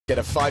Get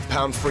a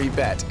 £5 free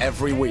bet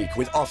every week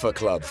with Offer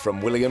Club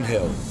from William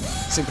Hill.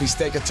 Simply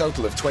stake a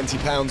total of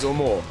 £20 or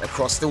more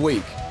across the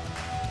week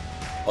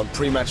on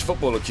pre-match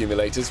football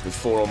accumulators with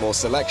 4 or more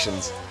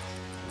selections,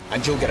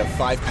 and you'll get a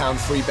 £5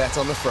 free bet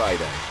on the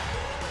Friday.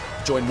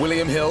 Join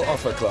William Hill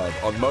Offer Club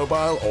on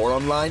mobile or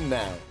online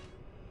now.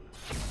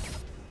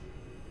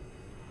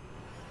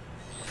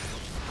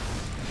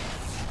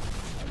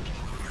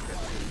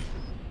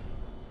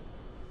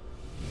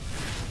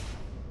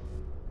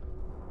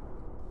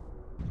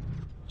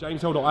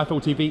 James Helder,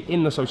 IFL TV,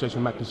 in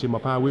association with Magnus in my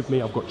power. With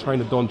me, I've got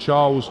trainer Don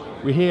Charles.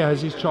 We're here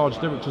as his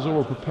charge, Derek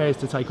CHISORA, prepares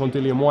to take on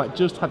DILLIAN White.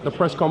 Just had the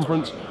press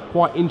conference,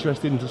 quite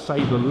interesting to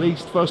say the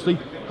least. Firstly,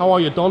 how are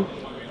you, Don?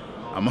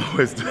 I'm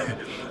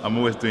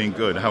always doing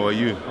good. How are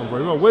you? I'm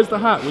very well. Where's the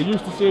hat? We're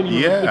used to seeing you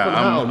with a different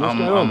hat on. What's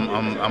going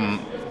on?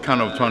 I'm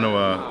kind of trying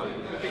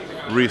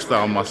to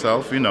restyle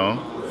myself, you know,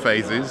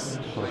 phases.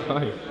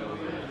 Okay.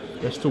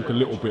 Let's talk a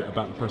little bit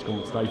about the press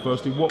conference today.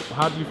 Firstly,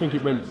 how do you think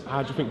it went?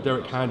 How do you think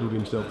Derek handled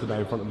himself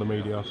today in front of the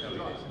media?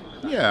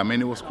 Yeah, I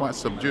mean, it was quite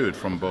subdued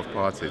from both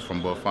parties,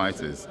 from both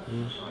fighters.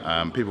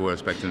 People were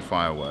expecting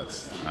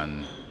fireworks,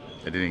 and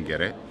they didn't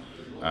get it.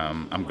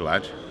 I'm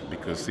glad,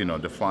 because you know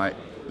the fight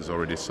is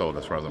already sold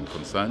as far as I'm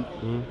concerned.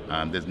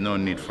 There's no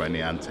need for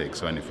any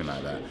antics or anything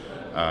like that.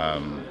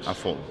 I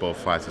thought both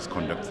fighters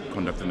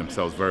conducted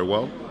themselves very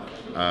well.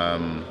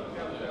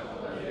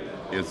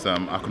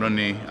 I can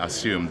only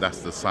assume that's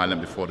the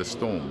silence before the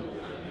storm.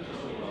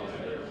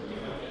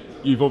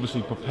 You've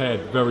obviously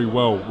prepared very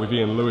well with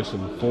Ian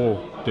Lewison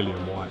for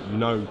DILLIAN White.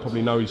 You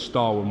probably know his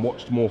style and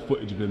watched more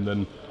footage of him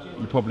than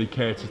you probably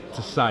care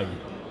to say.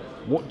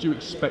 What do you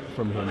expect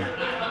from him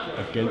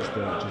against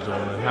Derek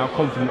CHISORA, and how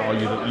confident are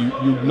you that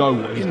you know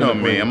what he's going to bring?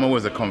 You know me, I'm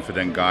always a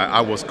confident guy.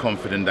 I was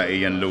confident that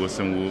Ian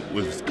Lewison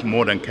was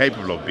more than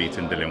capable of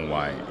beating DILLIAN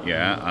White,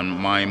 yeah, and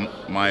my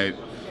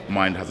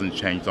mind hasn't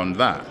changed on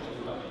that.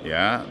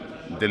 Yeah,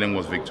 DILLIAN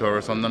was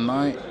victorious on the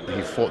night.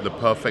 He fought the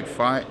perfect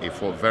fight. He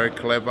fought very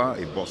clever.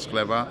 He boxed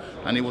clever,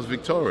 and he was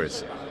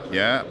victorious.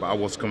 Yeah, but I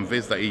was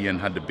convinced that Ian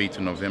had the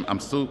beating of him. I'm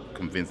still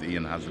convinced that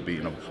Ian has the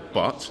beating of him.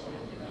 But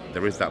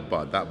there is that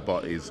but. That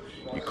but is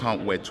you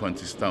can't weigh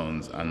 20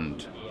 stones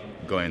and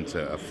go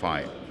into a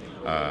fight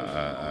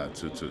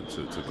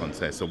to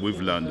contest. So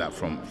we've learned that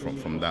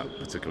from that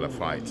particular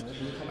fight.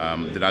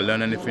 Did I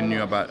learn anything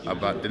new about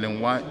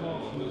DILLIAN White?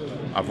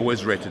 I've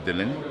always rated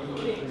DILLIAN.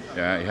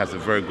 Yeah, he has a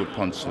very good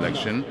punch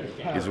selection.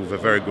 He's with a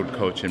very good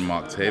coach in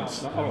Mark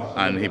Tibbs,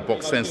 and he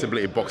boxed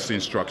sensibly. He boxed the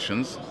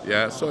instructions.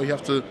 Yeah, so you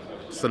have to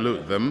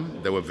salute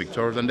them. They were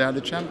victorious, and they are the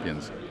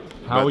champions.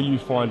 How are you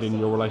finding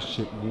your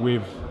relationship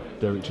with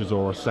Derek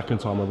CHISORA second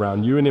time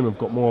around? You and him have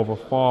got more of a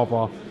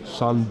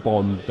father-son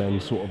bond than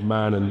sort of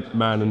man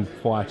and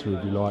fighter,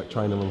 if you like,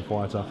 trainer and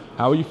fighter.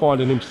 How are you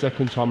finding him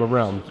second time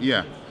around?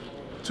 Yeah.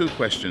 2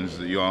 questions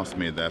that you asked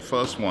me there.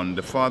 First one,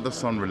 the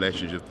father-son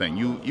relationship thing.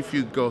 If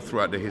you go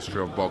throughout the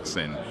history of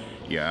boxing,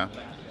 yeah,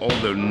 all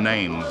the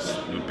names,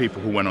 the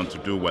people who went on to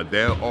do well,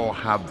 they all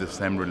have the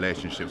same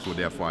relationships with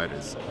their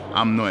fighters.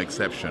 I'm no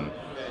exception,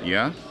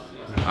 yeah.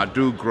 I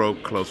do grow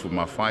close with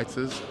my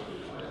fighters.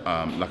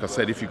 Like I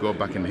said, if you go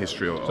back in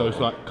history, so it's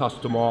like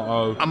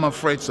Customato. I'm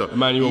afraid so.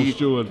 Emmanuel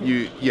Stewart.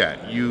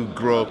 You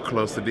grow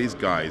close to these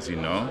guys, you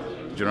know,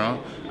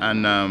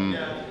 and.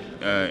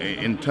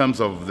 In terms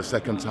of the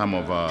second time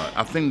of,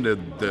 I think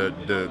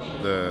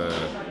the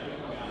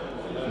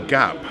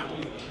gap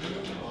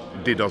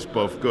did us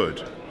both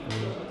good.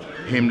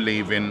 Him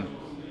leaving,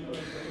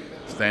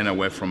 staying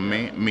away from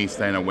me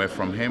staying away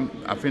from him.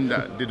 I think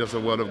that did us a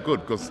world of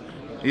good, because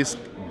he's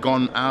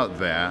gone out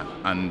there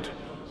and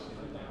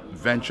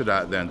ventured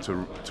out there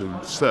to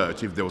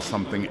search if there was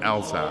something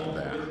else out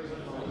there.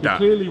 He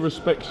clearly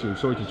respects you.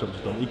 Sorry to interrupt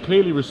you, Don. He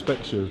clearly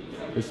respects you.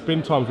 There's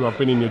been times where I've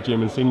been in your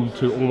gym and seen you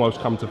two almost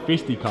come to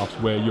fisticuffs,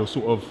 where you're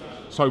sort of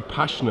so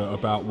passionate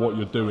about what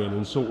you're doing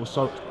and sort of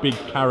such big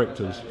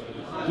characters.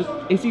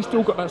 Is he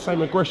still got that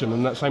same aggression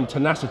and that same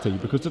tenacity?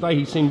 Because today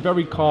he seemed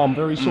very calm,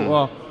 very sort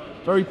of,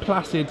 very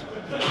placid.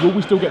 Will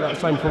we still get that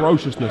same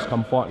ferociousness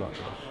come fight night?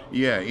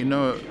 Yeah, you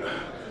know,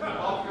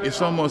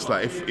 it's almost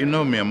like, if you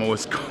know me, I'm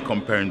always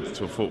comparing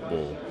to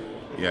football.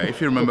 Yeah,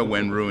 if you remember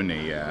when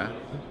Rooney,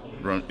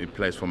 he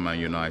plays for Man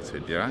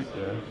United, yeah?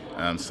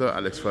 Sir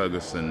Alex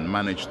Ferguson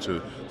managed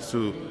to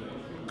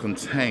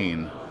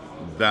contain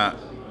that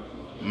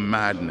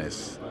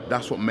madness.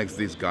 That's what makes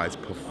these guys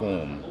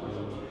perform,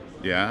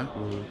 yeah?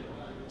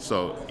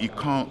 So you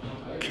can't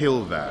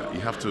kill that.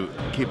 You have to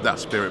keep that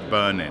spirit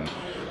burning.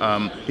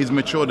 He's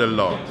matured a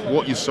lot.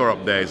 What you saw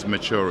up there is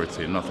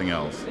maturity, nothing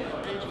else.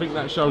 I think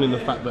that's shown in the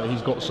fact that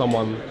he's got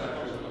someone,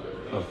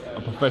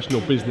 a professional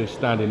business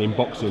standing in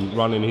boxing,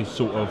 running his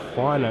sort of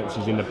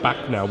finances in the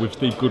back now, with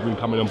Steve Goodwin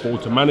coming on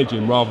board to manage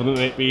him, rather than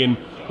it being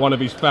one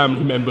of his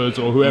family members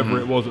or whoever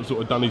it was that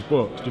sort of done his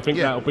books. Do you think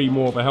that'll be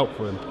more of a help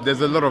for him?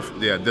 There's a lot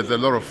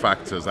of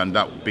factors, and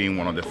that being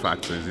one of the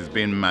factors. It's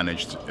being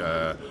managed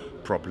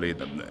properly.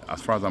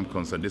 As far as I'm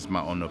concerned, this is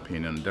my own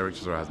opinion, Derek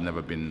CHISORA has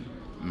never been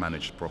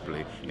managed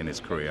properly in his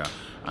career.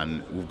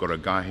 And we've got a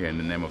guy here in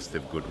the name of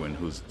Steve Goodwin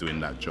who's doing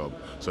that job.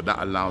 So that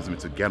allows me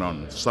to get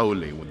on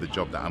solely with the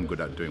job that I'm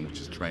good at doing, which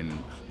is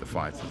training the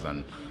fighters.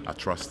 And I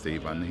trust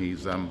Steve, and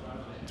he's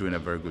doing a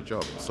very good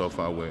job. So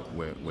far, we're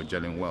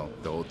gelling well,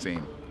 the whole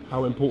team.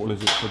 How important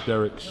is it for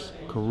Dereck's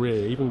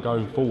career, even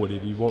going forward,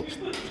 if he wants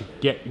to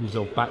get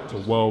himself back to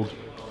world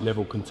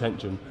level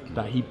contention,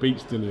 that he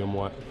beats Dillian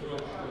Whyte?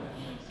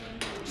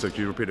 So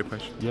can you repeat the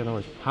question? Yeah, no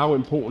worries. How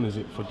important is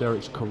it for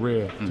Dereck's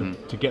career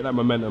to get that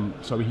momentum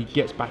so he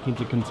gets back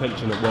into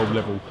contention at world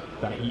level,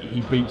 that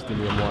he beats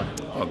Dillian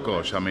Whyte? Oh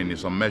gosh, I mean,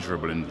 it's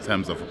unmeasurable in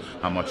terms of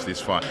how much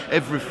this fight,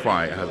 every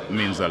fight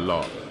means a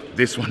lot.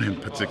 This one in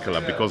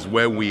particular, because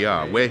where we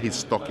are, where his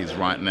stock is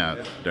right now,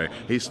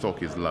 his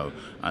stock is low,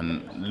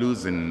 and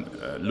losing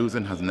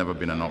has never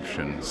been an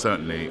option.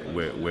 Certainly,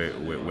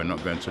 we're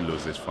not going to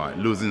lose this fight.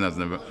 Losing has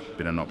never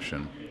been an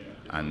option,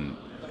 and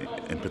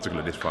in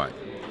particular this fight.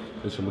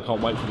 Listen, we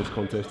can't wait for this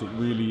contest. It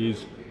really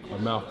is a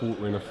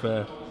mouth-watering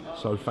affair.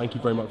 So thank you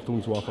very much for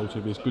talking to our folks.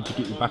 It's good to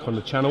get you back on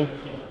the channel,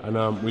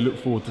 and we look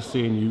forward to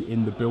seeing you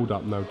in the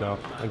build-up, no doubt.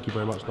 Thank you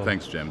very much, Don.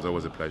 Thanks, James.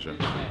 Always a pleasure.